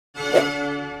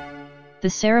The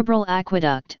cerebral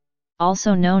aqueduct,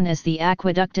 also known as the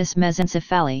aqueductus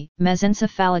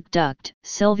mesencephalic duct,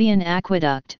 Sylvian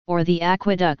aqueduct, or the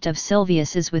aqueduct of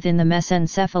Sylvius, is within the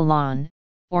mesencephalon,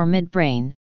 or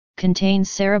midbrain,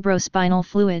 contains cerebrospinal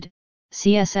fluid,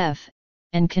 CSF,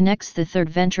 and connects the third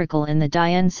ventricle in the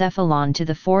diencephalon to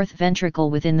the fourth ventricle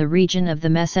within the region of the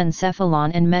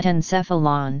mesencephalon and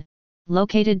metencephalon,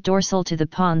 located dorsal to the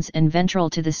pons and ventral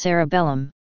to the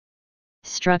cerebellum.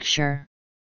 Structure.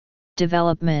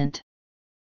 Development.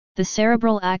 The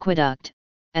cerebral aqueduct,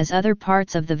 as other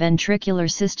parts of the ventricular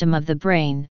system of the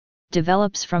brain,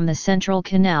 develops from the central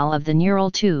canal of the neural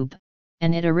tube,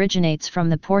 and it originates from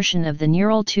the portion of the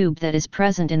neural tube that is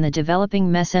present in the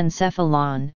developing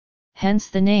mesencephalon, hence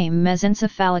the name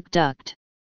mesencephalic duct.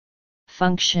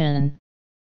 Function.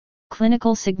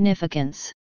 Clinical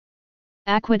significance.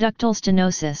 Aqueductal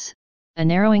stenosis, a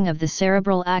narrowing of the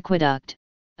cerebral aqueduct,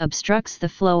 obstructs the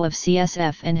flow of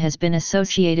CSF and has been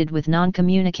associated with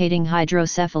non-communicating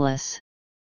hydrocephalus.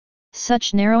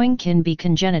 Such narrowing can be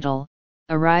congenital,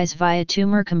 arise via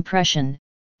tumor compression,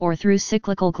 or through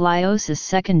cyclical gliosis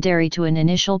secondary to an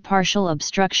initial partial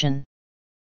obstruction.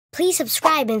 Please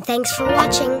subscribe and thanks for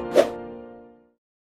watching.